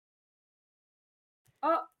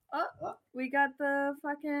Oh, we got the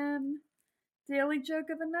fucking daily joke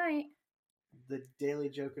of the night. The daily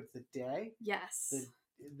joke of the day? Yes.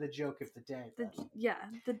 The joke of the day.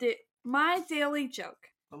 My daily joke.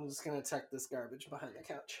 I'm just gonna tuck this garbage behind the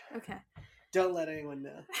couch. Okay. Don't let anyone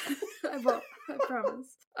know. I won't. I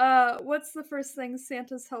promise. What's the first thing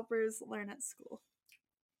Santa's helpers learn at school?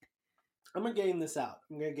 I'm gonna game this out.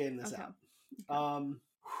 Okay.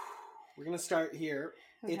 We're gonna start here.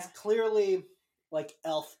 Okay. It's clearly like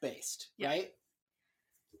elf based, right?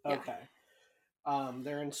 Yeah. Okay.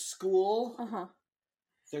 They're in school. Uh-huh.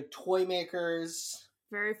 They're toy makers.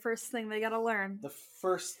 Very first thing they gotta learn. The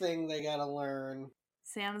first thing they gotta learn.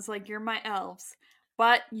 Santa's like, you're my elves,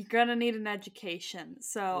 but you're gonna need an education.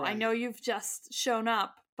 So right. I know you've just shown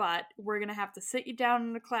up, but we're gonna have to sit you down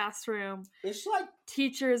in the classroom. It's like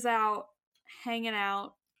teachers out, hanging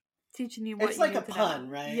out, teaching you what it's you like need a to pun,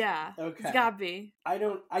 know. Right? Yeah. Okay. It's gotta be. I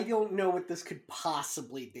don't know what this could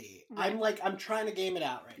possibly be. Right. I'm trying to game it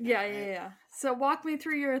out right now. Yeah. So walk me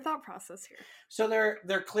through your thought process here. So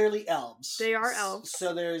they're clearly elves. They are elves.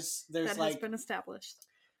 So there's that like has been established.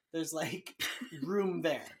 There's like room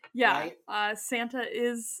there. Yeah. Right? Santa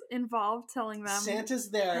is involved, telling them.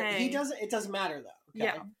 Santa's there. Hey. It doesn't matter though.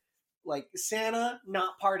 Okay? Yeah. Like Santa,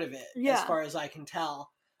 not part of it, as far as I can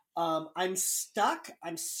tell. I'm stuck.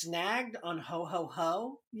 I'm snagged on ho ho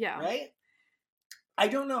ho. Yeah. Right? I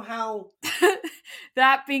don't know how.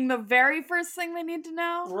 That being the very first thing they need to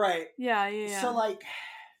know. Right. Yeah. So like,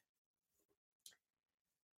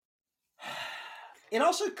 it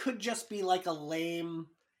also could just be like a lame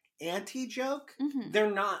anti-joke. Mm-hmm.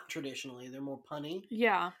 They're not traditionally. They're more punny.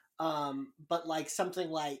 Yeah. But like something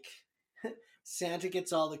like Santa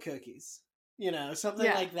gets all the cookies. You know, something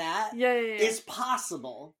like that. Yeah. Is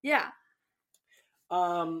possible. Yeah.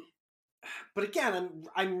 But again,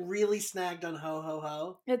 I'm really snagged on ho ho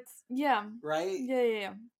ho. It's right.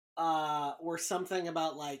 Yeah. Or something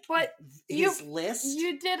about like but his list.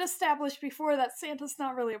 You did establish before that Santa's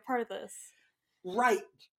not really a part of this, right?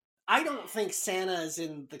 I don't think Santa is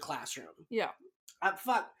in the classroom. Yeah.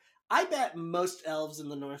 I bet most elves in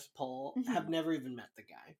the North Pole have never even met the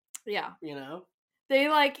guy. Yeah. You know, they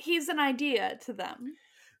he's an idea to them.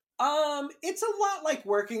 It's a lot like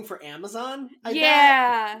working for Amazon. I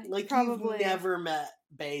bet. Like probably. You've never met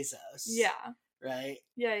Bezos. Yeah. Right?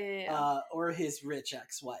 Yeah. Or his rich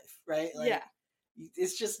ex-wife, right? Like,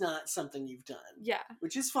 it's just not something you've done. Yeah.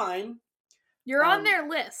 Which is fine. You're on their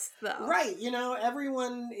list, though. Right. You know,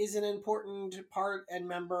 everyone is an important part and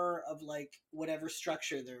member of, like, whatever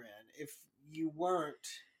structure they're in. If you weren't,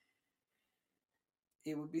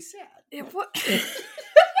 it would be sad. It would...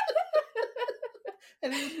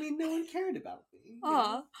 And it would mean no one cared about me.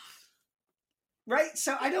 Aw. Right?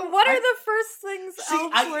 So I don't... What are the first things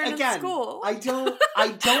elves learn in school? I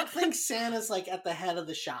don't think Santa's, like, at the head of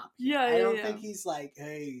the shop. I don't think he's like,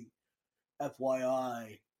 hey,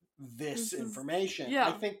 FYI, this information.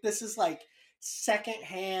 I think this is, like,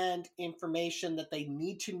 secondhand information that they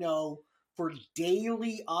need to know for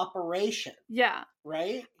daily operation. Yeah.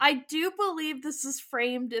 Right? I do believe this is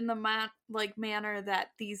framed in the manner that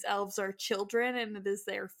these elves are children and it is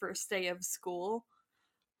their first day of school.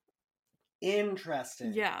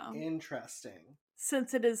 Interesting. Yeah. Interesting.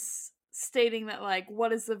 Since it is stating that, like,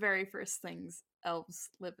 what is the very first things elves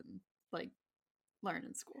live in, like, learn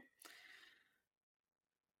in school.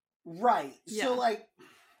 Right. Yeah. So, like...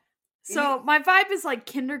 So, my vibe is, like,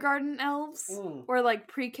 kindergarten elves or, like,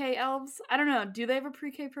 pre-K elves. I don't know. Do they have a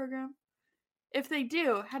pre-K program? If they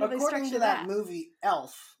do, how do they structure that? According to that movie,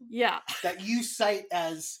 Elf. Yeah. That you cite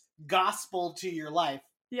as gospel to your life.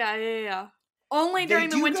 Yeah. Only during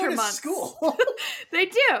the winter months. School. They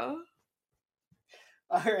do.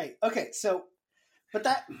 All right. Okay, so, but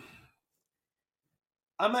that...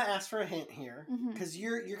 I'm going to ask for a hint here, because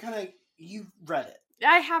you're kind of... You've read it.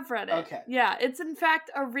 I have read it. Okay. Yeah, it's in fact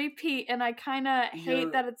a repeat, and I kind of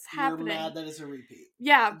hate that it's happening. You're mad that it's a repeat.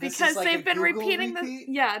 Yeah, because like they've been repeating repeat?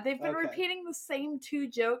 they've been repeating the same two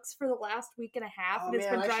jokes for the last week and a half, and it's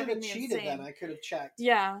been driving me cheated insane. Then I could have checked.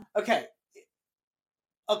 Yeah. Okay.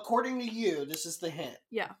 According to you, this is the hint.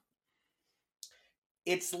 Yeah.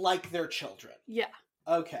 It's like they're children. Yeah.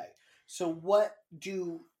 Okay. So what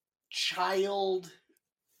do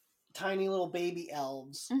tiny little baby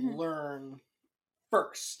elves learn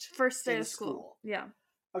first day of school? Yeah.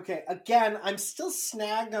 Okay, again, I'm still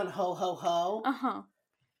snagged on ho ho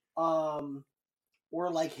ho. Or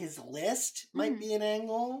like his list might be an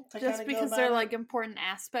angle to just because they're like important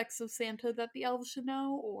aspects of Santa that the elves should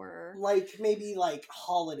know, or like maybe like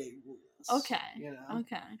holiday rules. Okay. You know?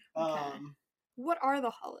 Okay. What are the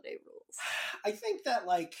holiday rules? I think that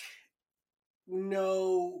like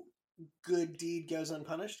no good deed goes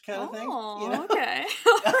unpunished kind of thing. You know? Okay.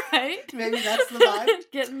 All right. Maybe that's the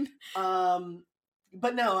vibe. Getting.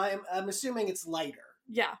 But no, I'm assuming it's lighter.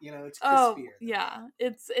 Yeah. You know, it's crispier. Yeah.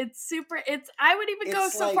 It's super. I would even go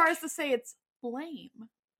so far as to say it's lame.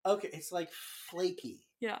 Okay, it's like flaky.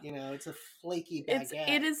 Yeah. You know, it's a flaky baguette.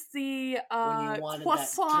 It is the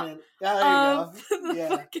croissant of the yeah.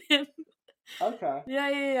 fucking... Okay.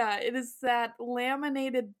 Yeah. It is that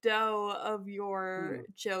laminated dough of your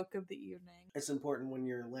joke of the evening. It's important when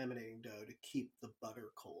you're laminating dough to keep the butter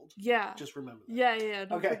cold. Yeah. Just remember that. Yeah.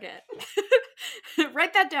 Don't forget.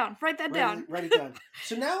 Write that down. Write it down.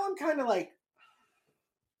 So now I'm kind of like...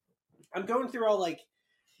 I'm going through all, like,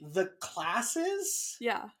 the classes.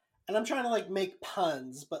 Yeah. And I'm trying to, like, make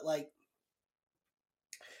puns, but, like...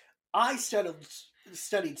 I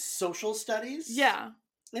studied social studies. Yeah.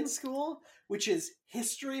 In school, which is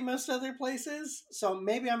history most other places, so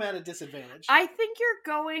maybe I'm at a disadvantage. I think you're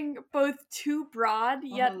going both too broad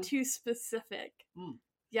yet too specific.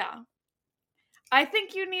 Yeah. I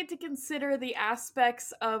think you need to consider the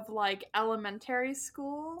aspects of, like, elementary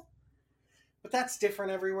school. But that's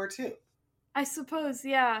different everywhere too. I suppose,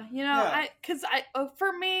 yeah. You know,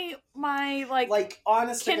 for me, my, like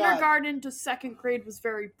honest kindergarten to second grade was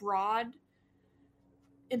very broad.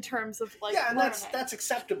 In terms of, like, and that's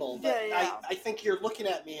acceptable. But I think you're looking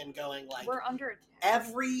at me and going, like, we're under attack.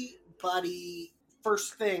 Everybody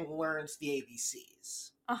first thing learns the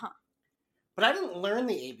ABCs. But I didn't learn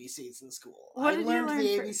the ABCs in school. I learned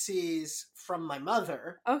the ABCs from my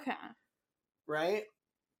mother. Okay. Right?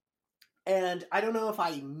 And I don't know if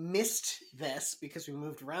I missed this because we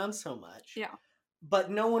moved around so much. Yeah. But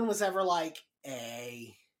no one was ever like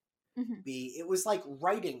A, B. It was like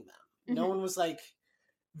writing them. No one was like,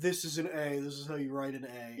 this is an A, this is how you write an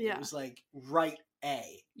A. Yeah. It was like, write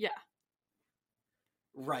A. Yeah.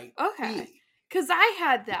 Write Okay. B. Because I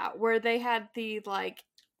had that, where they had the, like,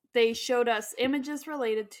 they showed us images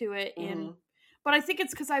related to it in... But I think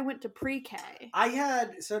it's because I went to pre-K.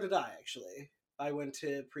 So did I, actually. I went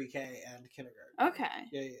to pre-K and kindergarten. Okay.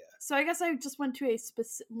 Yeah. So I guess I just went to a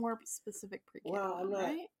more specific pre-K. Well,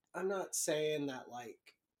 right? I'm not saying that, like,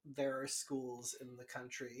 there are schools in the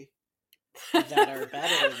country that are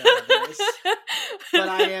better than others, but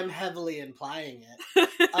I am heavily implying it.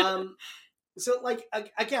 So, like,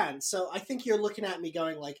 again, so I think you're looking at me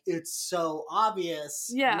going, like, it's so obvious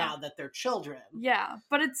now that they're children. Yeah,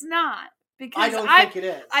 but it's not. Because I don't think it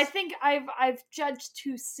is. I think I've judged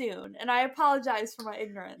too soon, and I apologize for my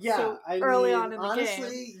ignorance. Yeah, early on in the game.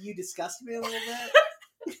 Honestly, you disgust me a little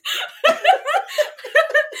bit.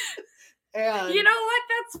 And, you know what?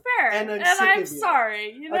 That's fair. And I'm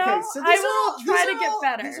sorry. You know, okay, so I will try to get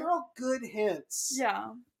better. These are all good hints.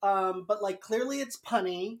 Yeah. But, like, clearly it's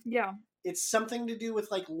punny. Yeah. It's something to do with,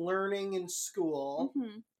 like, learning in school,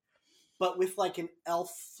 but with, like, an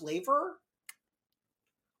elf flavor,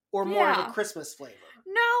 or more of a Christmas flavor.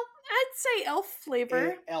 No, I'd say elf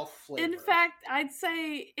flavor. Elf flavor. In fact, I'd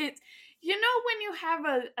say it's. You know when you have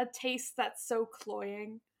a taste that's so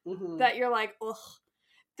cloying that you're like, ugh.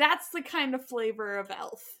 That's the kind of flavor of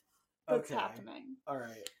elf that's happening. All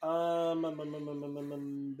right.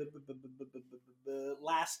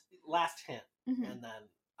 Last hint, and then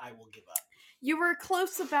I will give up. You were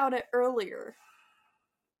close about it earlier.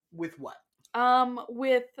 With what?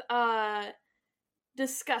 With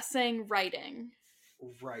discussing writing.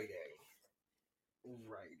 Writing.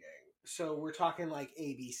 So we're talking like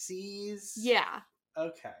ABCs? Yeah.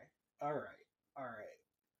 Okay. All right.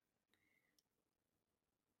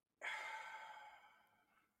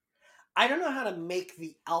 I don't know how to make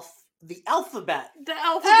the alphabet. The alphabet.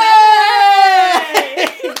 Hey!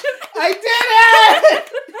 I did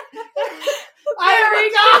it! I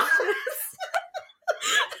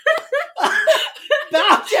forgot!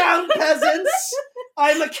 Bow down, peasants!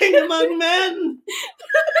 I'm a king among men!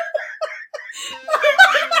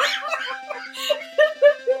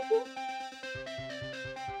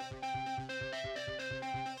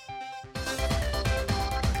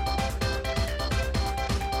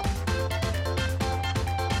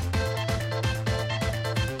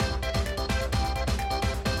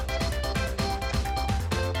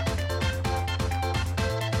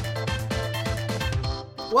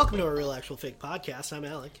 Welcome to a Real Actual Fake podcast. I'm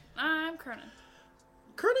Alec. I'm Kernan.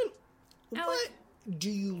 Kernan, what do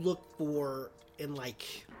you look for in,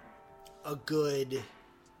 like, a good,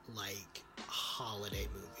 like, holiday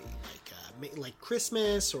movie? Like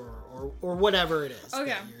Christmas or whatever it is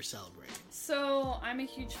that you're celebrating. So, I'm a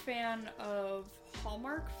huge fan of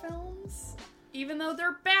Hallmark films. Even though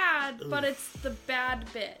they're bad, but it's the bad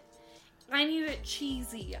bit. I need it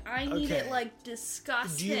cheesy. I need it, like,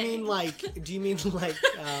 disgusting. Do you mean like,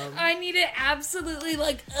 I need it absolutely,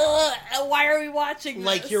 like, ugh, why are we watching this?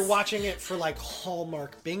 Like, you're watching it for, like,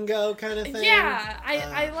 Hallmark bingo kind of thing? Yeah,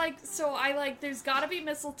 I like, there's gotta be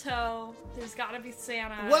mistletoe, there's gotta be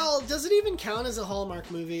Santa. Well, does it even count as a Hallmark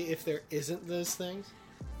movie if there isn't those things?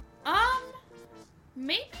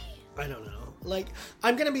 Maybe? I don't know. Like,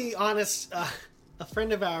 I'm gonna be honest, a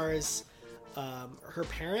friend of ours, her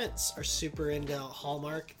parents are super into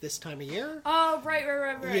Hallmark this time of year. Oh, right.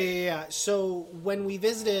 Yeah. So when we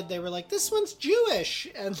visited, they were like, "This one's Jewish,"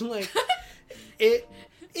 and like, it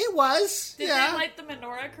was. Did they light the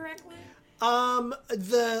menorah correctly?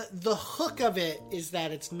 The hook of it is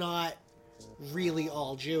that it's not really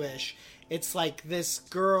all Jewish. It's like this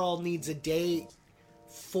girl needs a date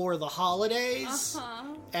for the holidays,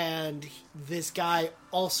 and this guy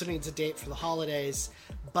also needs a date for the holidays,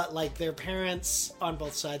 but like their parents on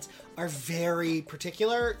both sides are very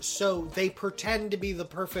particular, so they pretend to be the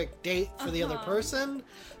perfect date for the other person,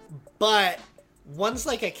 but one's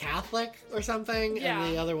like a Catholic or something,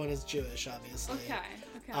 and the other one is Jewish, obviously.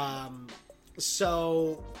 Okay.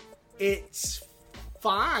 So it's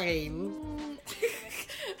fine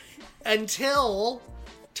until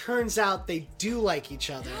turns out they do like each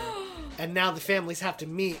other, and now the families have to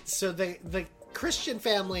meet. So the Christian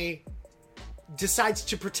family decides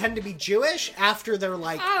to pretend to be Jewish after they're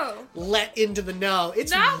like let into the know.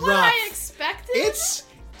 It's not rough. What I expected.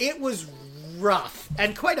 It was rough,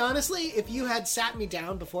 and quite honestly, if you had sat me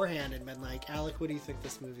down beforehand and been like, "Alec, what do you think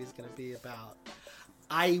this movie is going to be about?"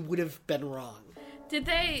 I would have been wrong. Did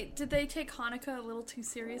they take Hanukkah a little too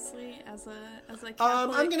seriously as a Catholic?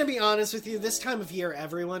 I'm gonna be honest with you. This time of year,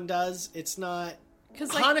 everyone does. It's not.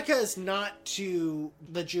 Hanukkah is not to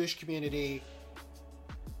the Jewish community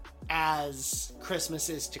as Christmas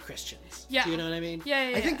is to Christians. Yeah. Do you know what I mean?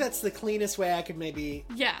 Yeah. I think that's the cleanest way I could maybe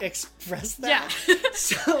express that. Yeah.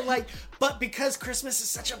 So, like, but because Christmas is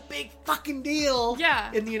such a big fucking deal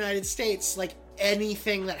in the United States, like,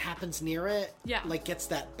 anything that happens near it, like, gets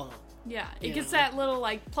that bump. Yeah, it gets that little,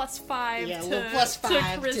 like, +5 to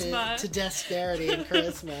charisma. To dexterity and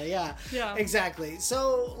charisma, yeah. Exactly.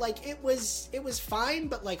 So, like, it was fine,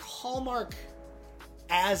 but, like, Hallmark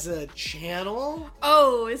as a channel...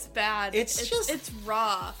 Oh, it's bad. It's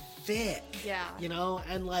rough. Thick. Yeah. You know,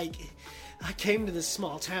 and, like, I came to this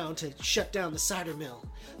small town to shut down the cider mill.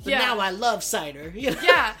 But now I love cider, you know?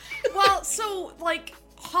 Yeah. Well, so, like,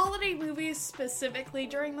 holiday movies specifically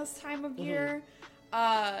during this time of year...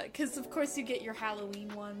 because of course you get your Halloween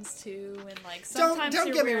ones too, and like sometimes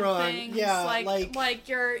don't get me wrong, things, like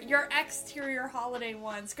your exterior holiday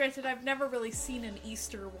ones. Granted, I've never really seen an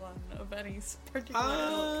Easter one of any particular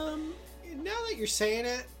ilk. Now that you're saying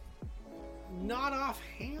it, not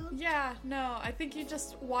offhand. Yeah, no, I think you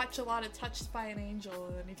just watch a lot of Touched by an Angel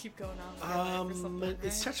and then you keep going on. For something, right?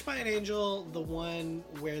 Is Touched by an Angel the one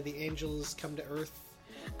where the angels come to Earth?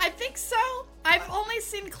 I think so. I've only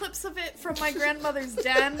seen clips of it from my grandmother's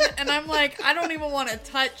den, and I'm like, I don't even want to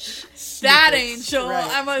touch that angel. Right.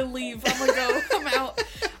 I'm gonna leave. I'm gonna go. I'm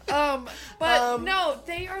out. But no,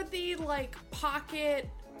 they are the, like, pocket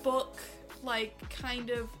book, like,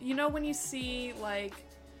 kind of, you know when you see, like,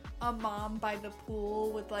 a mom by the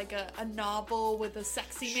pool with, like, a novel with a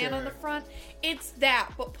sexy man on the front? It's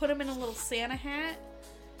that, but put him in a little Santa hat.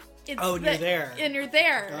 You're there. And you're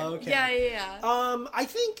there. Oh, okay. Yeah. I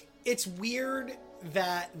think it's weird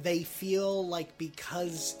that they feel like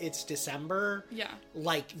because it's December,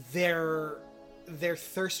 like their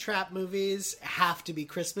thirst trap movies have to be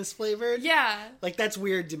Christmas flavored. Yeah. Like, that's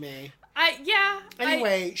weird to me.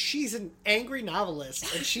 Anyway, she's an angry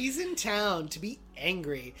novelist, and she's in town to be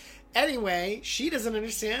angry. Anyway, she doesn't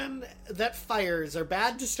understand that fires are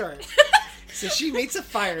bad to start. So she meets a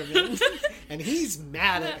fireman, and he's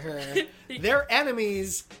mad at her. They're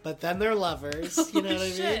enemies, but then they're lovers. You know what I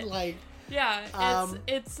mean? Like, yeah,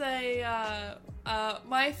 it's a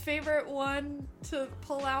my favorite one to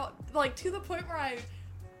pull out, like, to the point where I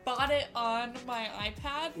bought it on my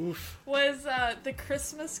iPad. Was the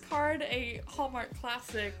Christmas Card, a Hallmark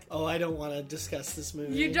classic. Oh, I don't want to discuss this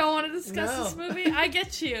movie. You don't want to discuss this movie? I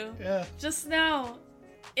get you. Yeah. Just know.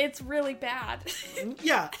 It's really bad.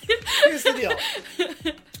 Yeah. Here's the deal.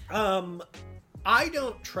 I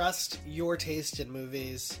don't trust your taste in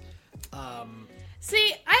movies.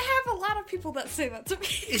 See, I have a lot of people that say that to me.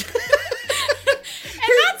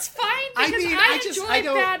 And that's fine because I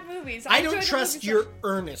enjoy bad movies. I don't trust your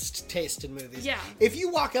earnest taste in movies. Yeah. If you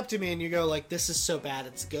walk up to me and you go like, this is so bad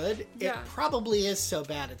it's good, it probably is so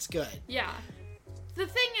bad it's good. Yeah. The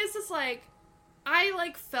thing is like, I,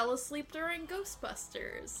 like, fell asleep during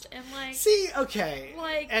Ghostbusters, and, like... See, okay.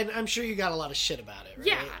 Like... And I'm sure you got a lot of shit about it, right?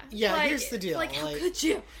 Yeah. Yeah, like, here's the deal. Like, how could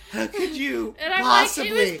you? How could you And I'm possibly...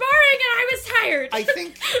 like, it was boring and I was tired. I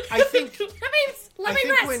think... let me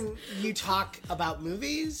rest. When you talk about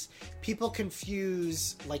movies, people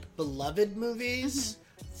confuse, like, beloved movies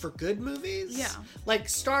for good movies. Yeah. Like,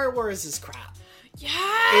 Star Wars is crap.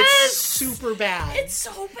 Yes! It's super bad. It's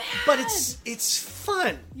so bad. But it's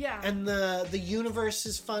fun. Yeah. And the universe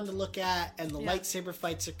is fun to look at, and the lightsaber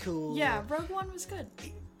fights are cool. Yeah, Rogue One was good.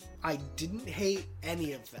 I didn't hate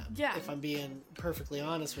any of them, if I'm being perfectly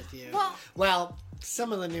honest with you. Well,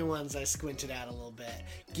 some of the new ones I squinted at a little bit.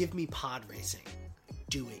 Give me pod racing.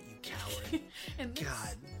 Do it, you coward. And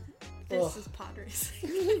God. This is pod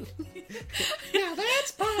racing. Yeah,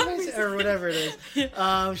 that's pod racing. Or whatever it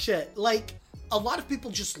is. Shit. Like... A lot of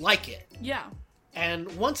people just like it. Yeah. And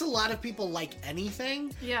once a lot of people like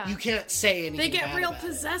anything, you can't say anything. They get real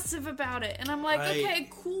possessive about it. And I'm like, okay,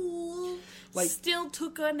 cool. Like, still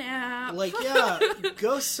took a nap. Like, yeah,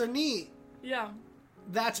 ghosts are neat. Yeah.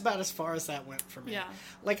 That's about as far as that went for me. Yeah.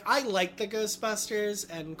 Like, I like the Ghostbusters,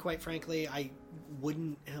 and quite frankly, I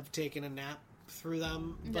wouldn't have taken a nap through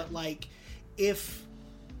them. But, like, if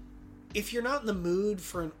you're not in the mood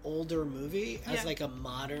for an older movie as, like, a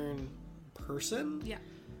modern... person,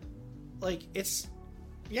 like it's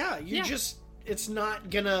just it's not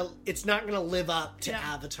gonna live up to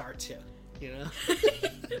Avatar 2, you know.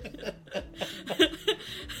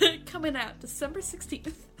 Coming out December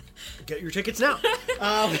 16th. Get your tickets now.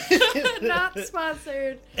 Not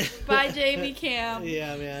sponsored by Jamie Cam.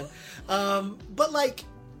 Yeah, man. But like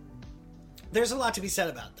there's a lot to be said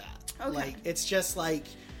about that. Okay. Like it's just like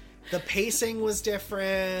the pacing was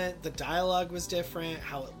different, the dialogue was different,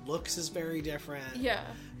 how it looks is very different. Yeah.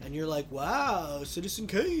 And you're like, wow, Citizen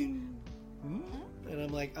Kane. And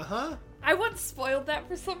I'm like, uh-huh. I once spoiled that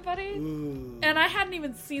for somebody. Ooh. And I hadn't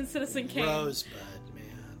even seen Citizen Kane. Rosebud, man.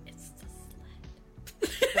 It's the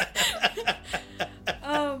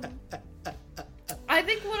sled. I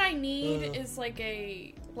think what I need is like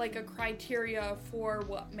a criteria for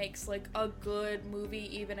what makes like a good movie,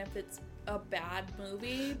 even if it's a bad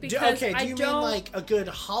movie. Because do you mean like a good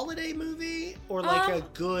holiday movie or like a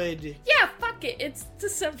good? Yeah, fuck it. It's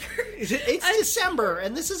December. It's December,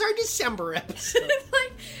 and this is our December episode.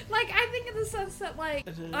 like I think in the sense that like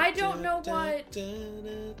I don't know what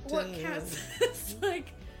counts as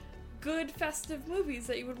like good festive movies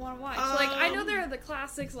that you would want to watch. Like I know there are the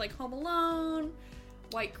classics like Home Alone,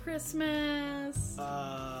 White Christmas,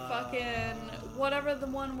 fucking whatever the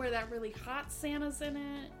one where that really hot Santa's in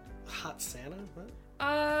it. Hot Santa? What?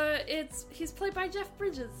 He's played by Jeff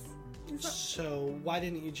Bridges. So why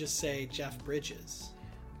didn't you just say Jeff Bridges?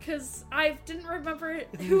 Because I didn't remember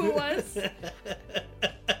who it was.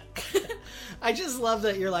 I just love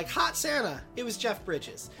that you're like, Hot Santa. It was Jeff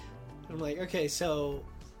Bridges. I'm like, okay, so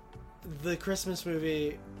the Christmas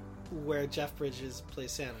movie where Jeff Bridges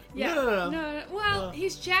plays Santa. Yeah. No. Well,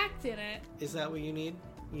 he's jacked in it. Is that what you need?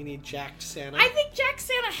 You need jacked Santa? I think jacked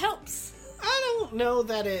Santa helps. I don't know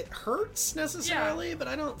that it hurts necessarily, but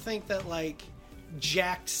I don't think that, like,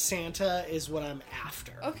 jacked Santa is what I'm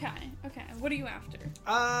after. Okay. What are you after?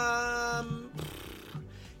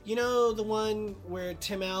 You know the one where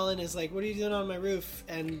Tim Allen is like, what are you doing on my roof?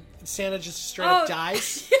 And Santa just straight up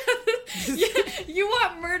dies? Yeah, you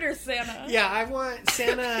want murder Santa. Yeah, I want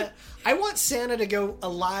Santa to go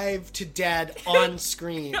alive to dead on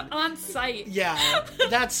screen. On site. Yeah,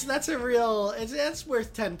 that's a real, that's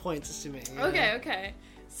worth 10 points to me. Okay.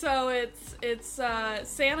 So it's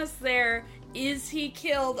Santa's there. Is he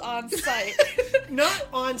killed on site? Not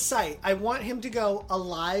on site. I want him to go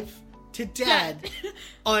alive to dead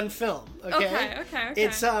on film. Okay.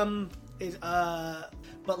 It's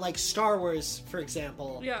but like Star Wars, for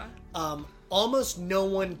example. Yeah. Almost no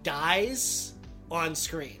one dies on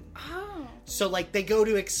screen. Oh. So like they go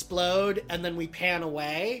to explode and then we pan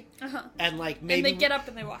away. And like maybe and they get up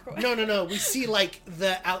and they walk away. No. We see like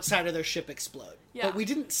the outside of their ship explode. Yeah. But we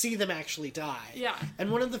didn't see them actually die. Yeah.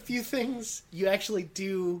 And one of the few things you actually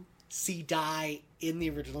do see die in the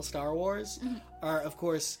original Star Wars are, of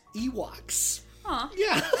course, Ewoks. Huh.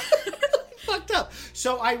 Yeah. Fucked up.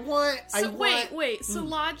 So wait. So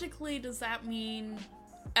logically, does that mean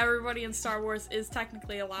everybody in Star Wars is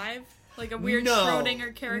technically alive? Like a weird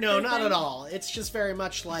Schrodinger character? No, not at all. It's just very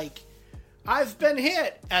much like, I've been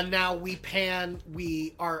hit, and now we pan.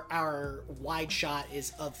 Our wide shot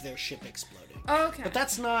is of their ship exploding. Oh, okay. But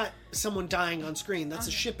that's not someone dying on screen. That's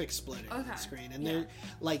a ship exploding on screen, and they're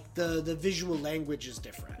like the visual language is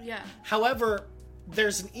different. Yeah. However,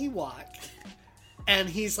 there's an Ewok and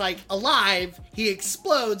he's like alive, he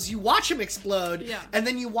explodes, you watch him explode, yeah. and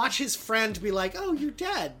then you watch his friend be like, oh, you're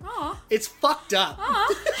dead. Aww. It's fucked up.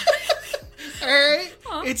 Alright?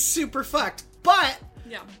 It's super fucked. But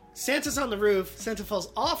yeah. Santa's on the roof, Santa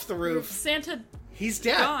falls off the roof. Santa he's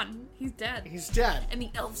dead. Gone. He's dead. He's dead. And the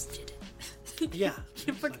elves did it. Yeah.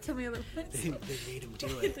 You fucking tell me otherwise. They made him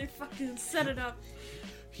do it. They fucking set it up.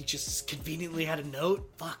 He just conveniently had a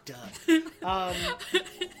note. Fucked up.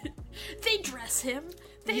 They dress him.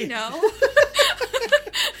 They know.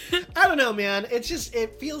 I don't know, man.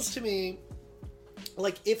 It feels to me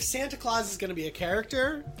like if Santa Claus is going to be a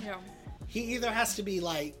character, he either has to be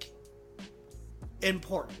like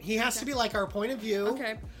important. He has to be like our point of view.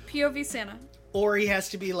 Okay. POV Santa. Or he has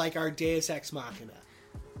to be like our Deus Ex Machina.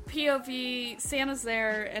 POV, Santa's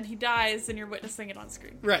there, and he dies, and you're witnessing it on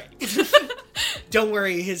screen. Right. Don't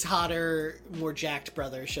worry, his hotter, more jacked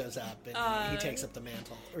brother shows up, and he takes up the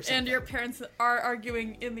mantle, or something. And your parents are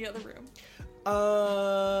arguing in the other room.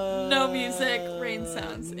 No music, rain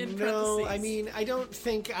sounds, in parentheses. No, I mean, I don't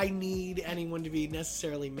think I need anyone to be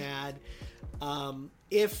necessarily mad.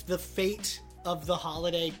 If the fate of the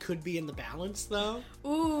holiday could be in the balance, though.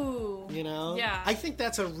 Ooh. You know? Yeah. I think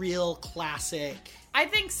that's a real classic. I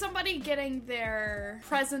think somebody getting their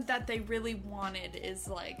present that they really wanted is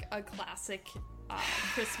like a classic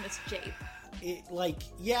Christmas jape.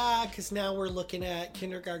 Yeah, because now we're looking at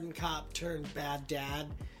Kindergarten Cop turned bad dad.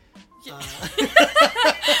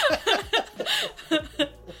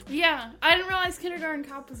 Yeah, I didn't realize Kindergarten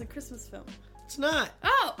Cop was a Christmas film. It's not.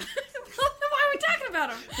 Oh, why are we talking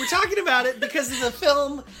about him? We're talking about it because it's a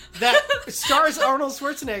film that stars Arnold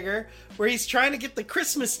Schwarzenegger, where he's trying to get the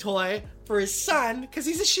Christmas toy for his son because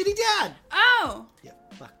he's a shitty dad. Oh. Yeah,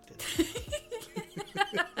 fucked it.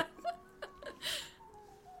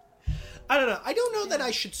 I don't know. I don't know that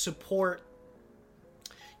I should support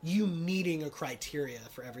you needing a criteria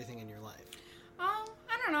for everything in your life. I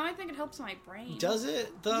don't know. I think it helps my brain. Does it,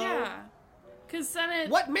 though? Yeah. Because then it...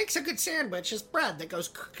 What makes a good sandwich is bread that goes...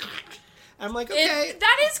 I'm like, okay.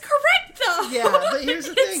 That is correct, though. Yeah, but here's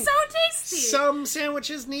the thing. It's so tasty. Some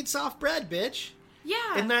sandwiches need soft bread, bitch.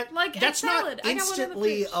 Yeah. And that's not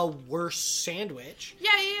instantly a worse sandwich.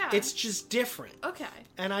 Yeah. It's just different. Okay.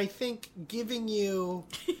 And I think giving you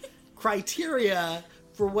criteria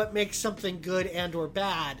for what makes something good and or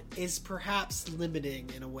bad is perhaps limiting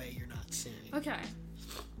in a way you're not seeing. Okay.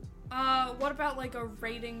 What about like a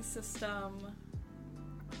rating system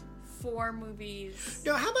for movies?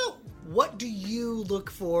 No, how about what do you look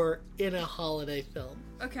for in a holiday film?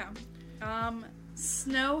 Okay.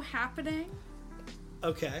 Snow happening.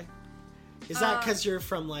 Okay. Is that because you're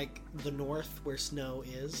from like the north where snow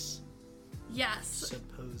is? Yes.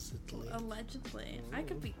 Supposedly. Allegedly. I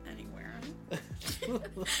could be anywhere.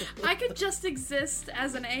 I could just exist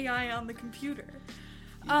as an AI on the computer.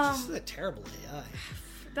 This is a terrible AI.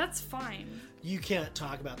 That's fine. You can't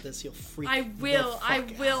talk about this. You'll freak. I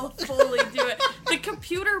will fully do it. The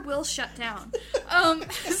computer will shut down.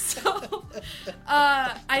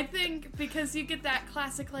 I think because you get that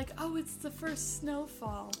classic like, oh, it's the first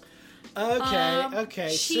snowfall.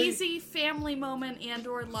 Okay. Cheesy family moment and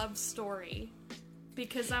or love story.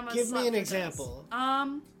 Because I'm a Give me an example.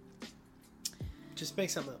 Just make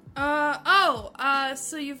something up.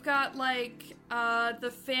 So you've got like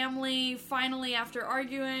the family finally after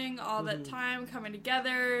arguing all that time coming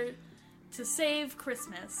together to save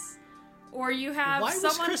Christmas. Or you have Why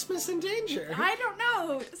was Christmas in danger? I don't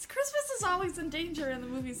know. Christmas is always in danger in the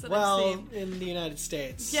movies that I've seen. Well, in the United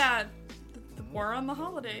States. Yeah. The war on the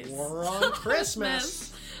holidays. War on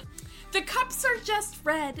Christmas. The cups are just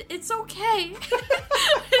red. It's okay.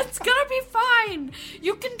 It's gonna be fine.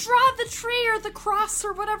 You can draw the tree or the cross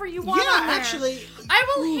or whatever you want on there. Actually. I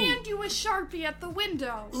will hand you a Sharpie at the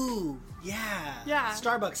window. Ooh, yeah. Yeah.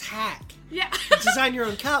 Starbucks hack. Yeah. Design your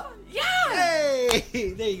own cup. Yeah.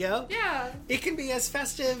 Hey, there you go. Yeah. It can be as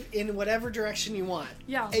festive in whatever direction you want.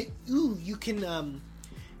 Yeah. You can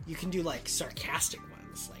do like sarcastic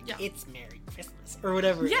ones, like it's Merry Christmas or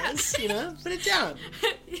whatever it is. You know, put it down.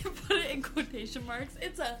 You put it in quotation marks.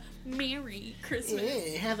 It's a Merry Christmas.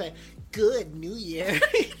 Yeah, have a good New Year.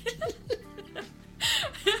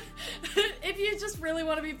 If you just really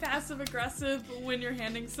want to be passive aggressive when you're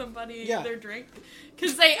handing somebody their drink,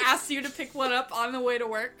 because they asked you to pick one up on the way to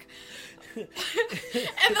work, and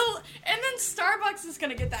then Starbucks is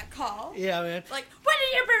gonna get that call. Yeah, man. Like, what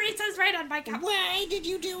are your baristas write on my cup? Why did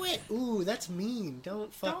you do it? Ooh, that's mean.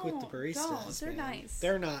 Don't fuck with the baristas. Don't. They're nice.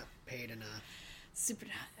 They're not paid enough. Super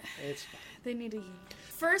not. It's fine. They need a union.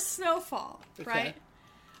 First snowfall, right?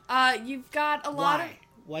 You've got a lot of.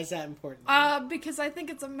 Why is that important? Because I think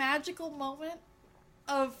it's a magical moment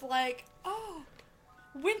of like, oh,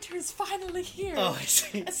 winter's finally here. Oh, I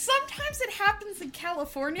see. Sometimes it happens in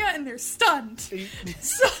California and they're stunned.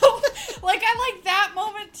 So, like, I like that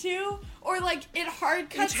moment too. Or, like, it hard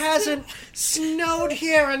cuts. It hasn't snowed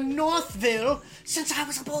here in Northville since I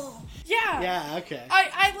was a boy. Yeah. Yeah, okay.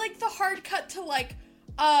 I like the hard cut to, like,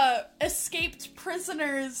 escaped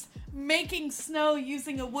prisoners making snow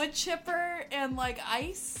using a wood chipper and, like,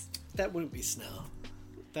 ice. That wouldn't be snow.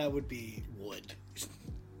 That would be wood.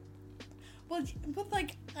 Well, with,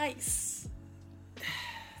 like, ice.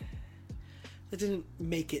 That didn't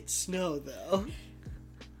make it snow, though.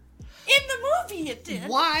 In the movie, it did.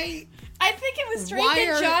 Why? I think it was Drake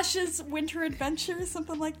and Josh's Winter Adventure,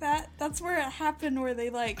 something like that. That's where it happened, where they,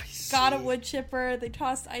 like, got a wood chipper, they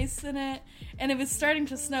tossed ice in it, and it was starting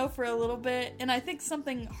to snow for a little bit, and I think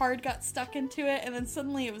something hard got stuck into it, and then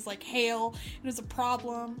suddenly it was, like, hail, and it was a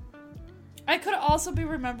problem. I could also be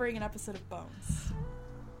remembering an episode of Bones.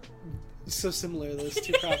 So similar, those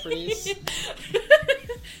two properties.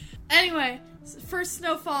 Anyway, first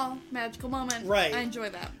snowfall, magical moment. Right. I enjoy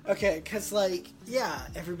that. Okay, because, like, yeah,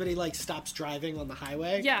 everybody, like, stops driving on the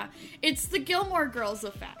highway. Yeah, it's the Gilmore Girls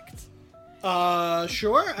effect.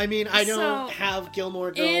 Sure. I mean, I don't have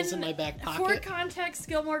Gilmore Girls in my back pocket. For context,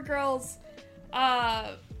 Gilmore Girls,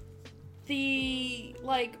 the,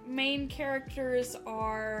 like, main characters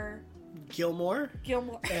are... Gilmore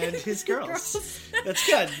and his girls. That's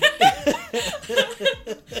good.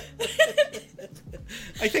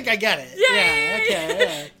 I think I get it. Yeah, okay.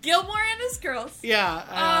 Yeah. Gilmore and his girls.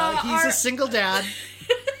 Yeah, he's a single dad.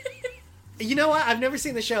 You know what? I've never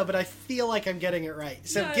seen the show, but I feel like I'm getting it right.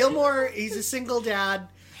 So Gilmore, he's a single dad.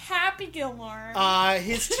 Happy Gilmore.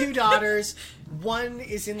 His two daughters. One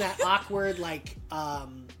is in that awkward, like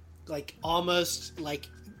almost like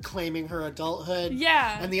claiming her adulthood.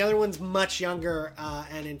 Yeah. And the other one's much younger,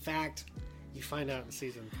 and in fact, you find out in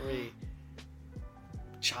season 3,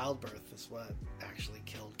 childbirth is what actually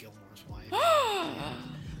killed Gilmore's wife. Yeah.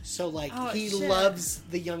 So, like, he loves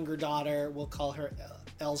the younger daughter. We'll call her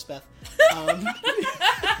Elsbeth.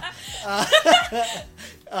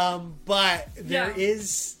 But there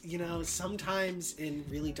is, you know, sometimes in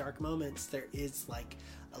really dark moments, there is, like,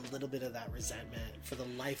 a little bit of that resentment for the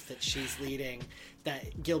life that she's leading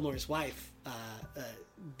that Gilmore's wife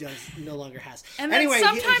no longer has. And anyway,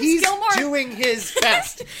 he's doing his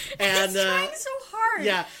best. And he's trying so hard.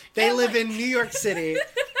 Yeah, they live in New York City.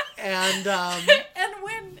 And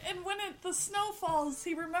when the snow falls,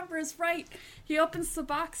 he remembers, right, he opens the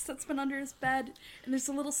box that's been under his bed, and there's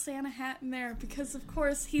a little Santa hat in there, because, of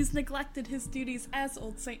course, he's neglected his duties as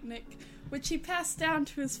Old Saint Nick, which he passed down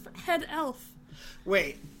to his head elf.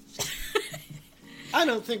 Wait. I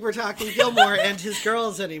don't think we're talking Gilmore and his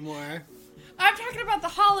girls anymore. I'm talking about the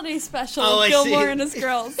holiday special, I Gilmore see. and his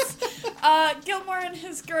girls. Gilmore and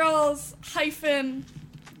his girls,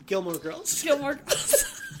 - Gilmore Girls. Gilmore Girls.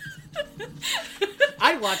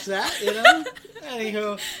 I'd watch that, you know?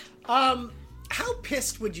 Anywho, how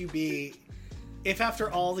pissed would you be if after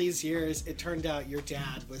all these years it turned out your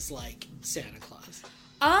dad was like Santa Claus?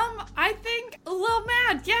 I think a little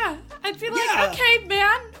mad, yeah. I'd be like, okay,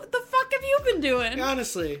 man, what the fuck have you been doing?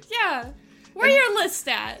 Honestly. Yeah. Where your list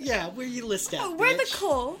at? Yeah, where you list at, Where bitch? the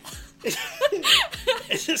coal?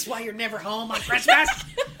 Is this why you're never home on Christmas?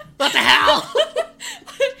 What the hell?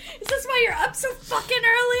 Is this why you're up so fucking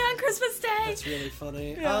early on Christmas Day? That's really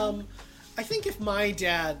funny. Yeah. I think if my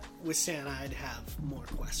dad was Santa, I'd have more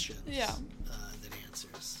questions than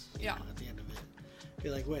answers. You know, at the end of it. Be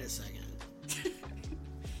like, wait a second.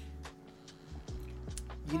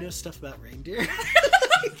 You know stuff about reindeer?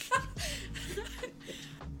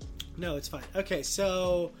 No, it's fine. Okay,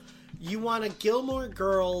 so you want a Gilmore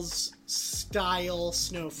Girls style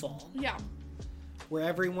snowfall. Yeah. Where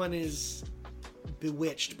everyone is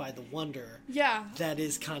bewitched by the wonder that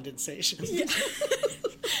is condensation. Yeah.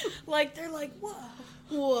 Like, they're like, whoa.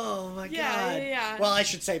 Whoa, my God. Yeah. Well, I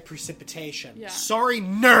should say precipitation. Yeah. Sorry,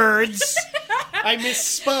 nerds. I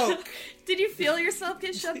misspoke. Did you feel yourself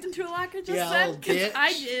get shoved into a locker just then? Because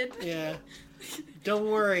I did. Yeah. Don't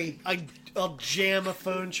worry. I'll jam a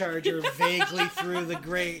phone charger vaguely through the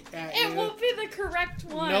grate at you. It won't be the correct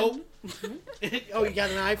one. Nope. Oh, you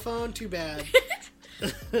got an iPhone? Too bad.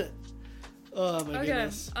 Oh, my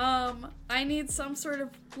goodness. I need some sort of,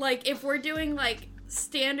 like, if we're doing, like,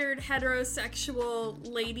 standard heterosexual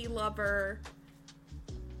lady lover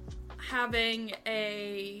having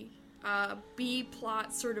a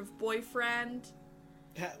B-plot sort of boyfriend.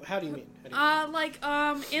 How do you mean?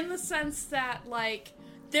 In the sense that, like,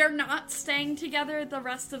 they're not staying together the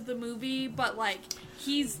rest of the movie, but, like,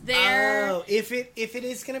 he's there. Oh, if it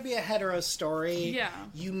is going to be a hetero story,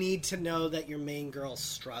 you need to know that your main girl's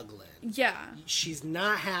struggling. Yeah. She's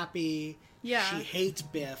not happy. Yeah. She hates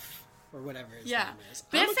Biff. Or whatever his name is.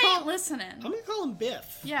 Biff ain't listening. I'm gonna call him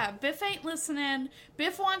Biff. Yeah, Biff ain't listening.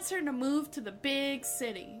 Biff wants her to move to the big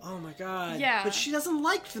city. Oh my god. Yeah. But she doesn't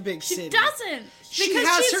like the big city. She doesn't. She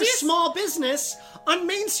has her small business on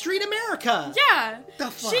Main Street America. Yeah.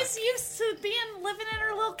 The fuck? She's used to living in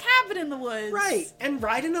her little cabin in the woods. Right. And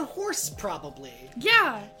riding a horse, probably.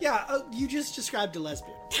 Yeah. Yeah, you just described a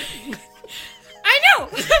lesbian. I know!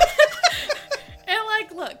 And,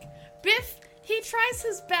 like, look, Biff... He tries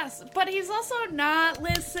his best, but he's also not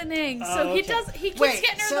listening. So he keeps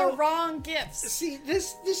getting her the wrong gifts. See,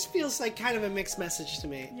 this feels like kind of a mixed message to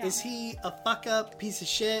me. Yeah. Is he a fuck up piece of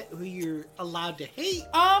shit who you're allowed to hate?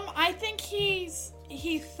 I think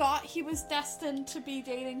he thought he was destined to be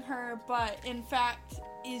dating her, but in fact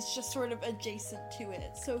is just sort of adjacent to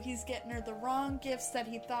it. So he's getting her the wrong gifts that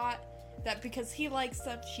he thought that because he likes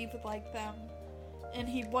them, she would like them. And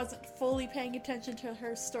he wasn't fully paying attention to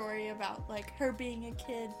her story about, like, her being a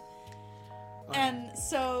kid. And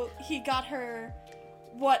so he got her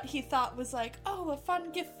what he thought was, like, oh, a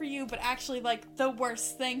fun gift for you, but actually, like, the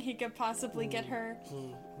worst thing he could possibly get her.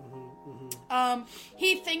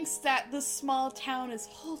 He thinks that the small town is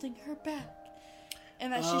holding her back.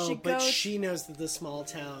 And that she should go... but she knows that the small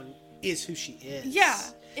town is who she is. Yeah.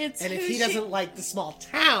 And if he doesn't like the small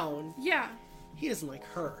town... Yeah. He doesn't like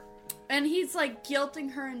her. And he's, like,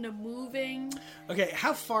 guilting her into moving. Okay,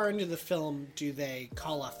 how far into the film do they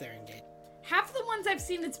call off their engagement? Half of the ones I've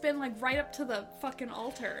seen, it's been, like, right up to the fucking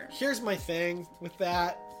altar. Here's my thing with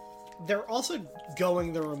that. They're also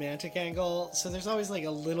going the romantic angle, so there's always, like,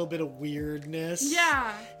 a little bit of weirdness.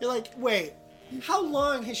 Yeah. You're like, wait, how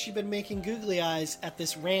long has she been making googly eyes at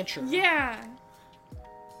this rancher? Yeah.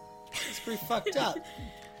 It's pretty fucked up.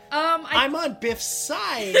 I'm on Biff's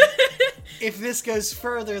side if this goes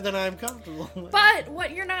further than I'm comfortable with. But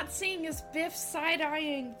what you're not seeing is Biff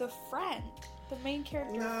side-eyeing the friend, the main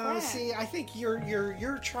character friend. No, see, I think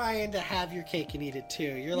you're trying to have your cake and eat it too.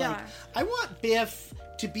 You're like, I want Biff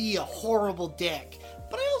to be a horrible dick,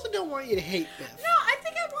 but I also don't want you to hate Biff. No, I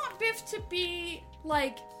think I want Biff to be,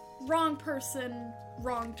 like, wrong person,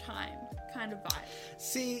 wrong time kind of vibe.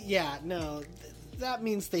 See, yeah, no... that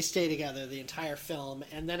means they stay together the entire film,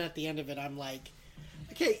 and then at the end of it, I'm like,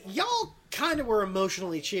 okay, y'all kind of were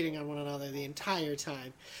emotionally cheating on one another the entire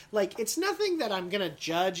time. Like, it's nothing that I'm gonna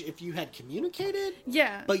judge if you had communicated,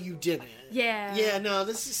 but you didn't. Yeah, no,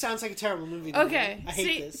 this sounds like a terrible movie to me. I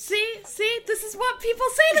hate this. See, this is what people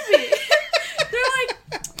say to me. They're like,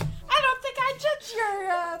 I don't think I judge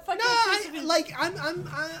your fucking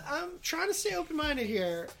I'm trying to stay open-minded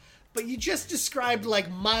here. But you just described, like,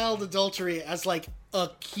 mild adultery as, like, a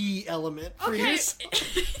key element for yourself.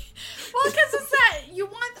 Well, because it's that,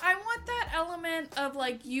 I want that element of,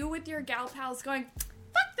 like, you with your gal pals going,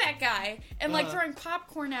 fuck that guy, and, like, throwing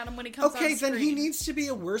popcorn at him when he comes on screen. Okay, then he needs to be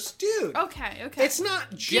a worse dude. Okay. It's not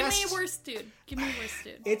just... Give me a worse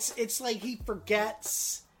dude. It's like he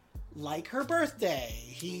forgets, like, her birthday.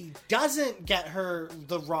 He doesn't get her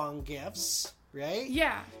the wrong gifts, right?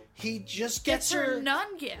 Yeah. He just gets her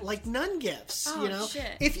nun gifts. Like nun gifts, you know?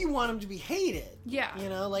 Shit. If you want him to be hated. Yeah. You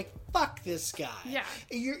know, like, fuck this guy. Yeah.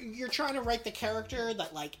 You're trying to write the character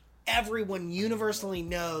that, like, everyone universally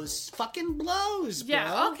knows fucking blows, bro.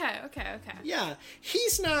 Yeah, okay. Yeah.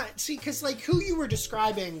 He's not... See, because, like, who you were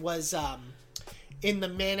describing was, in the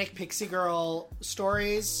Manic Pixie Girl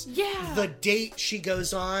stories. Yeah. The date she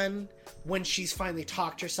goes on when she's finally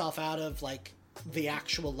talked herself out of, like... the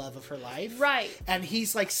actual love of her life. Right. And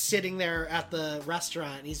he's like sitting there at the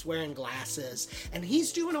restaurant and he's wearing glasses and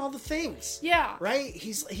he's doing all the things. Yeah. Right?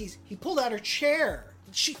 He pulled out her chair.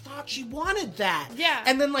 She thought she wanted that. Yeah.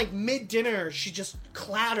 And then like mid-dinner she just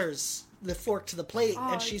clatters the fork to the plate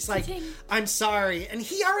and she's like, I'm sorry. And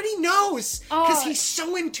he already knows because he's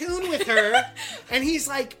so in tune with her. And he's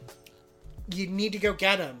like, you need to go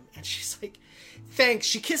get him. And she's like, thanks.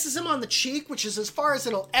 She kisses him on the cheek, which is as far as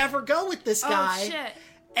it'll ever go with this guy. Oh, shit.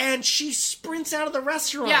 And she sprints out of the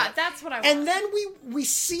restaurant. Yeah, that's what I want. And then we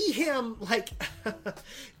see him, like,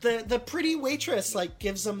 the pretty waitress, like,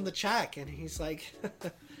 gives him the check. And he's like,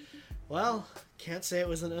 well, can't say it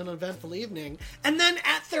was an uneventful evening. And then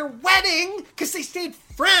at their wedding, because they stayed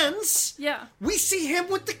friends, we see him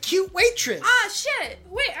with the cute waitress. Shit.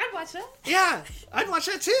 Wait, I'd watch that. Yeah, I'd watch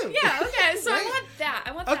that too. Yeah, okay, so right?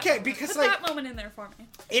 I want that. Okay, because, put that moment in there for me.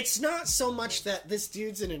 It's not so much that this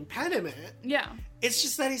dude's an impediment. Yeah. It's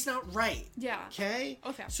just that he's not right. Yeah. Okay?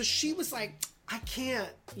 Okay. So she was like, I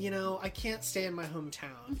can't stay in my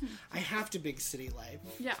hometown. I have to big city life.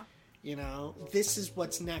 Yeah. This is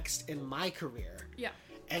what's next in my career. Yeah.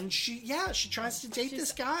 And she tries to date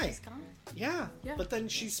this guy. She's gone. Yeah. But then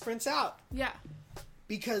she sprints out. Yeah.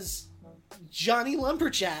 Because Johnny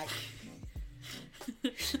Lumberjack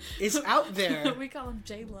is out there. We call him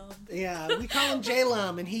J-Lum. Yeah, we call him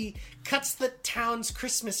J-Lum, and he cuts the town's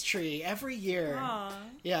Christmas tree every year. Aww.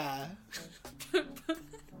 Yeah.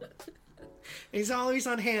 He's always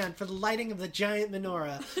on hand for the lighting of the giant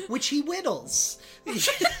menorah, which he whittles.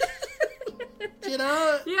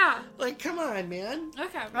 Yeah. Like, come on, man.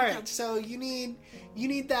 Okay. All right, so you need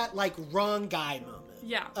that, like, wrong guy moment.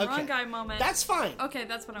 Yeah, okay. Wrong guy moment. That's fine. Okay,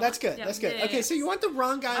 that's what I want. That's good. Yeah. That's good. Yeah, okay, so you want the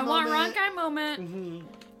wrong guy moment. I want wrong guy moment. Mm-hmm.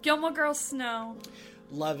 Gilmore Girls Snow.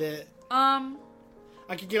 Love it. I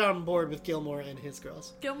could get on board with Gilmore and his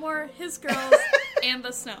girls. Gilmore, his girls, and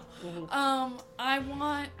the snow. Mm-hmm. I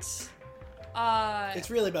want... it's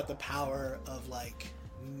really about the power of, like,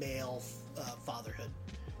 male fatherhood.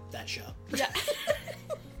 That show. Yeah.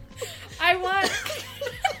 I want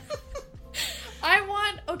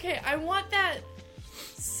that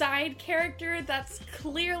side character that's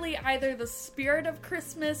clearly either the spirit of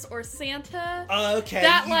Christmas or Santa. Okay.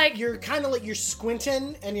 That you're kind of like, you're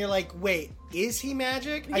squinting and you're like, wait, is he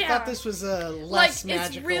magic? Yeah. I thought this was a less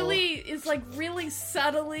magical. It's really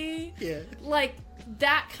subtly. Yeah. Like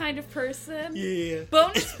that kind of person. Yeah.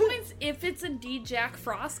 Bonus points if it's indeed Jack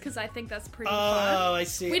Frost, because I think that's pretty fun. Oh, I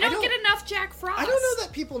see. We don't get enough Jack Frost. I don't know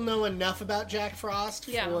that people know enough about Jack Frost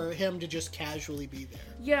for him to just casually be there.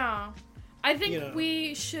 Yeah. I think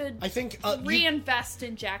we should reinvest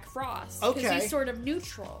in Jack Frost. Okay. Because he's sort of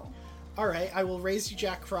neutral. All right, I will raise you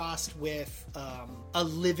Jack Frost with a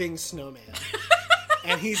living snowman.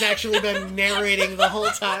 And he's actually been narrating the whole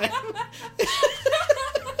time.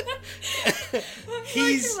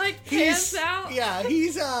 He's pans out. Yeah,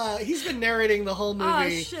 he's been narrating the whole movie. Oh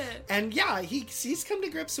shit. And yeah, he's come to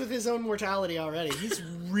grips with his own mortality already. He's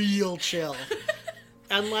real chill.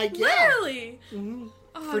 And like, literally. Mm-hmm.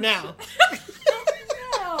 Oh, for now.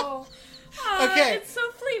 Oh, no. Okay. It's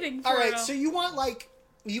so fleeting. All right, so you want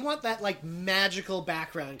that like magical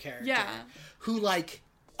background character. Yeah. Who like,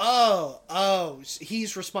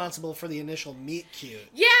 he's responsible for the initial meet cute.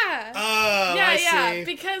 Yeah. Oh, I see.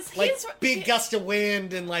 Because like he's big gust of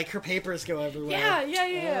wind and like her papers go everywhere.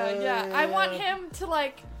 Yeah. I want him to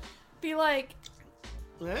like be like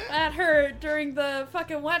at her during the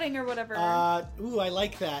fucking wedding or whatever. I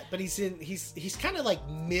like that. But he's kind of like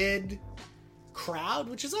mid crowd,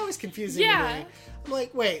 which is always confusing to me. I'm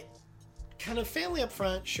like, wait, kind of family up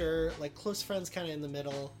front, sure. Like close friends kind of in the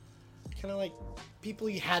middle. Kind of like people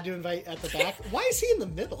you had to invite at the back. Why is he in the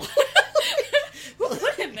middle? Who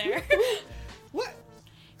put him there? What?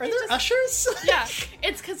 Are there ushers? Yeah,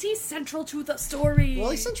 it's because he's central to the story.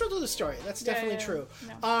 Well, he's central to the story. That's definitely true.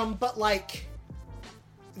 No. But like,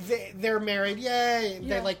 they're married, yay! And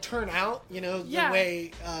they like turn out, the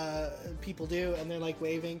way people do, and they're like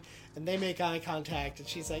waving, and they make eye contact, and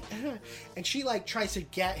she's like, and she like tries to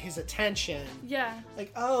get his attention. Yeah.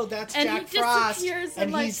 Like, oh, that's and Jack he Frost,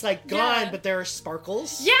 and he's like gone, but there are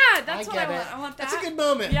sparkles. Yeah, that's what I want. I want that. That's a good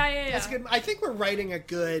moment. Yeah. That's good. I think we're writing a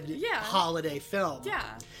good holiday film. Yeah.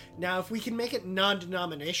 Now, if we can make it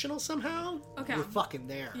non-denominational somehow, we're fucking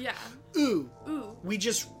there. Yeah. Ooh. We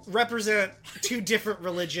just represent two different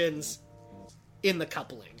religions in the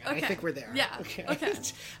coupling. Okay. I think we're there. Yeah. Okay.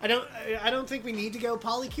 I don't think we need to go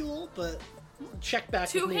polycule, but check back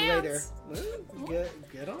two with me hands. later.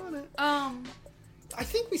 Get on it. I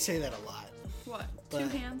think we say that a lot. What? Two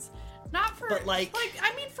hands? Not for,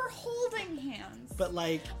 for holding hands. But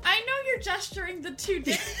like, I know you're gesturing the two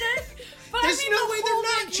dick thing, but there's I mean no way they're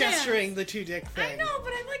not hands. gesturing the two dick thing. I know,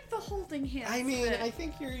 but I like the holding hands. I mean, I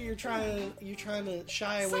think you're trying to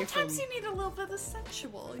shy away from. Sometimes you need a little bit of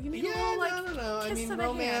sensual. You need a little no. I mean,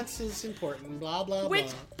 romance is important. Blah blah Which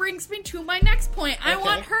blah. brings me to my next point. I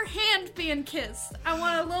want her hand being kissed. I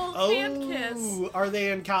want a little hand kiss. Are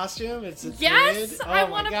they in costume? It's a yes. period? I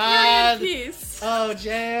want a period piece. Oh,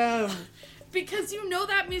 Jam. Because you know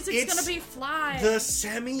that music's gonna be fly. The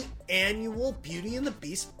semi-annual Beauty and the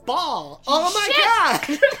Beast ball. Oh my god!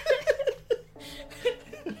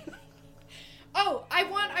 I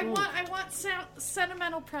want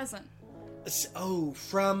sentimental present. Oh,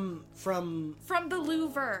 from the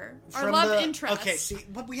Louvre. Our love interest. Okay, see,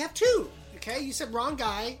 but we have two. Okay, you said wrong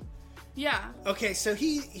guy. Yeah. Okay, so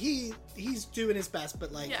he's doing his best,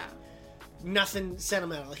 but like nothing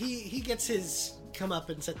sentimental. He gets his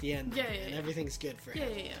comeuppance at the end, and everything good for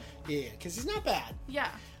him. Yeah, because he's not bad. Yeah.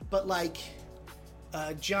 But like,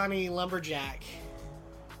 Johnny Lumberjack,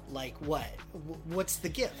 like what? What's the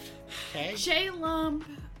gift? Okay. J Lump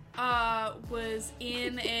was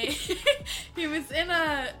in a he was in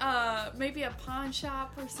a maybe a pawn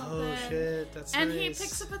shop or something. Oh shit, that's and nice. He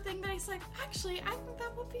picks up a thing that he's like, actually, I think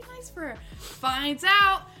that would be nice for her. Finds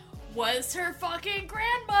out was her fucking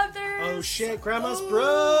grandmother's. Oh shit, grandma's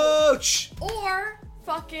brooch. Or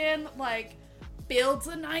fucking like builds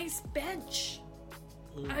a nice bench.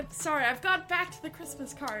 I'm sorry, I've gone back to the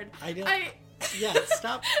Christmas card. Yeah,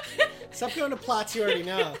 stop going to plots you already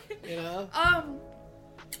know, you know?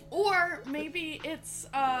 Or maybe it's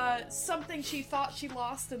something she thought she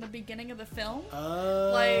lost in the beginning of the film.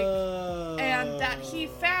 Oh. And that he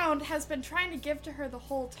found has been trying to give to her the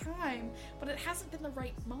whole time, but it hasn't been the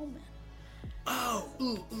right moment. Oh,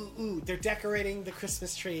 ooh. They're decorating the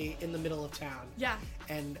Christmas tree in the middle of town. Yeah.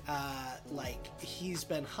 And, he's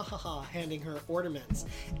been, handing her ornaments.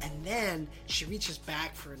 And then she reaches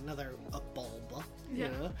back for a bulb, you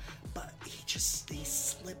know? But he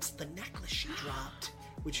slips the necklace she dropped,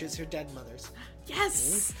 which is her dead mother's.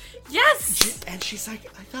 Yes! Yes! And she's like,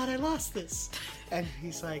 I thought I lost this. And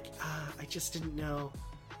he's like, I just didn't know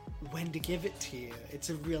when to give it to you.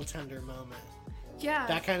 It's a real tender moment. Yeah.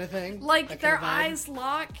 That kind of thing? Like, their eyes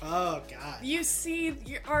lock. Oh, God. You see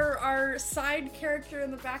our side character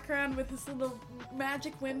in the background with his little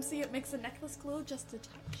magic whimsy. It makes the necklace glow just a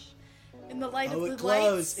touch. In the light of the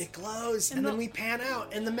lights. It glows. And then we pan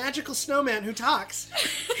out. And the magical snowman who talks,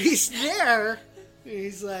 he's there.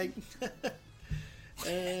 He's like,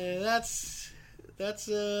 that's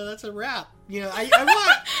a wrap. You know,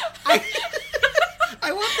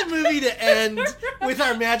 I want the movie to end with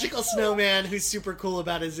our magical snowman wwho's super cool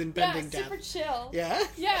about his impending death. Super chill. Yeah?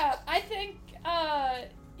 Yeah, I think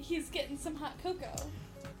he's getting some hot cocoa.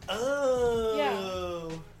 Oh.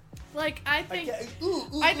 Yeah. Like, I think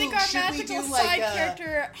our magical side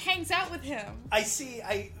character hangs out with him. I see.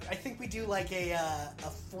 I think we do like a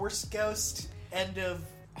Force Ghost end of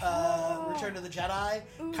Return of the Jedi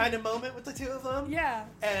kind of moment with the two of them. Yeah.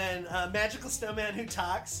 And magical snowman who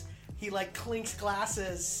talks. He like clinks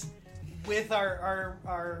glasses with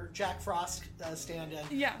our Jack Frost stand-in.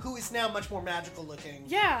 Yeah. Who is now much more magical looking.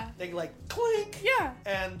 Yeah. They like clink. Yeah.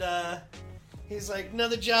 And he's like,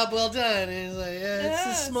 another job well done. And he's like, it's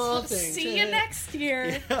a small thing. See you next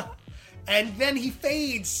year. Yeah. And then he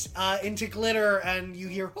fades into glitter, and you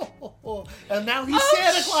hear, ho, ho, ho. And now he's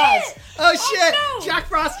Santa Claus. Oh, shit. No. Jack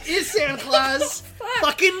Frost is Santa Claus.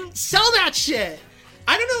 Fucking sell that shit.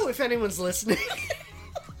 I don't know if anyone's listening.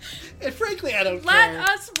 And frankly, I don't care. Let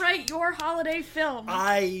us write your holiday film.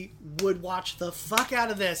 I would watch the fuck out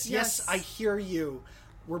of this. Yes, I hear you.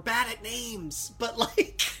 We're bad at names, but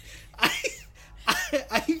like,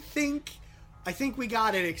 I think we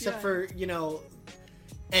got it, except for, you know,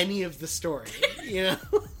 any of the story, you know?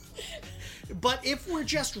 But if we're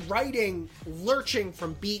just lurching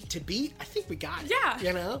from beat to beat, I think we got it. Yeah.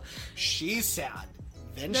 You know? She's sad.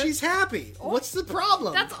 Then she's happy. What's the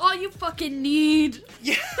problem? That's all you fucking need.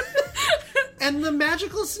 Yeah. And the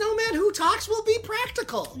magical snowman who talks will be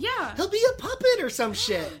practical. Yeah. He'll be a puppet or some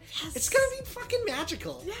shit. Yes. It's gonna be fucking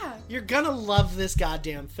magical. Yeah. You're gonna love this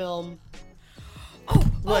goddamn film.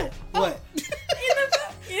 What? In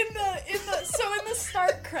the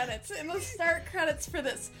start credits for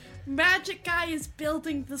this, Magic Guy is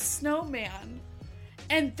building the snowman.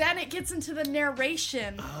 And then it gets into the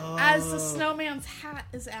narration as the snowman's hat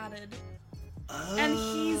is added. And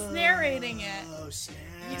he's narrating it. Oh, snap.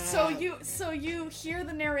 So you hear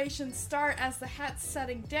the narration start as the hat's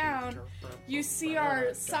setting down. You see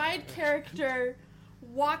our side character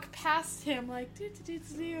walk past him like do.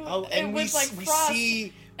 Oh, and we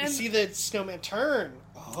see the snowman turn.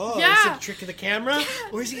 Oh, yeah. Is it a trick of the camera? Yeah.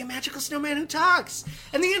 Or is he a magical snowman who talks?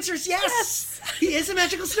 And the answer is yes. He is a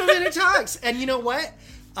magical snowman who talks. And you know what?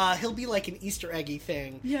 He'll be like an Easter eggy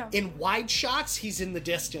thing. Yeah. In wide shots, he's in the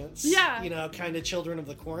distance. Yeah. You know, kind of Children of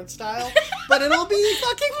the Corn style. But it'll be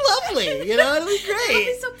fucking lovely. You know, it'll be great.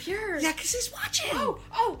 It'll be so pure. Yeah, because he's watching.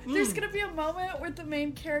 There's going to be a moment where the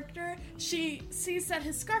main character, she sees that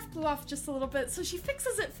his scarf blew off just a little bit, so she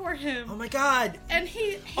fixes it for him. Oh my god. And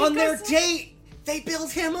he on their date, they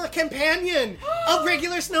build him a companion. A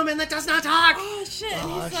regular snowman that does not talk. Oh, shit.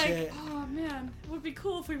 And he's like, oh, man. It would be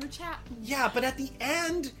cool if we were chatting. Yeah, but at the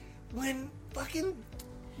end, when fucking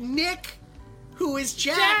Nick, who is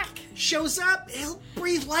Jack, shows up, he'll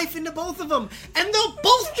breathe life into both of them. And they'll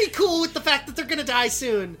both be cool with the fact that they're gonna die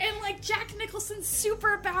soon. And, like, Jack Nicholson's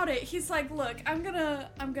super about it. He's like, look, I'm gonna...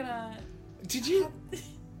 Did you...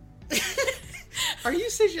 Are you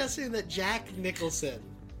suggesting that Jack Nicholson,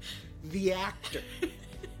 the actor,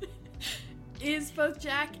 Is both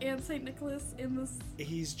Jack and St. Nicholas in this?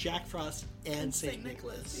 He's Jack Frost and St.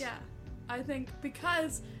 Nicholas. Yeah. I think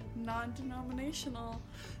because non-denominational,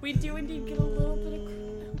 we do indeed get a little bit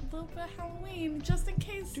of Halloween, just in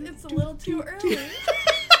case it's a little too early.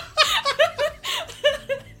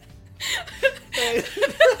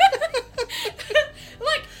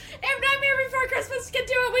 Look, if Nightmare Before Christmas can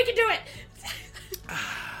do it, we can do it.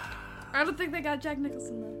 I don't think they got Jack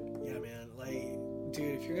Nicholson though. Yeah, man. Like,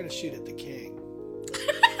 dude, if you're gonna shoot at the king.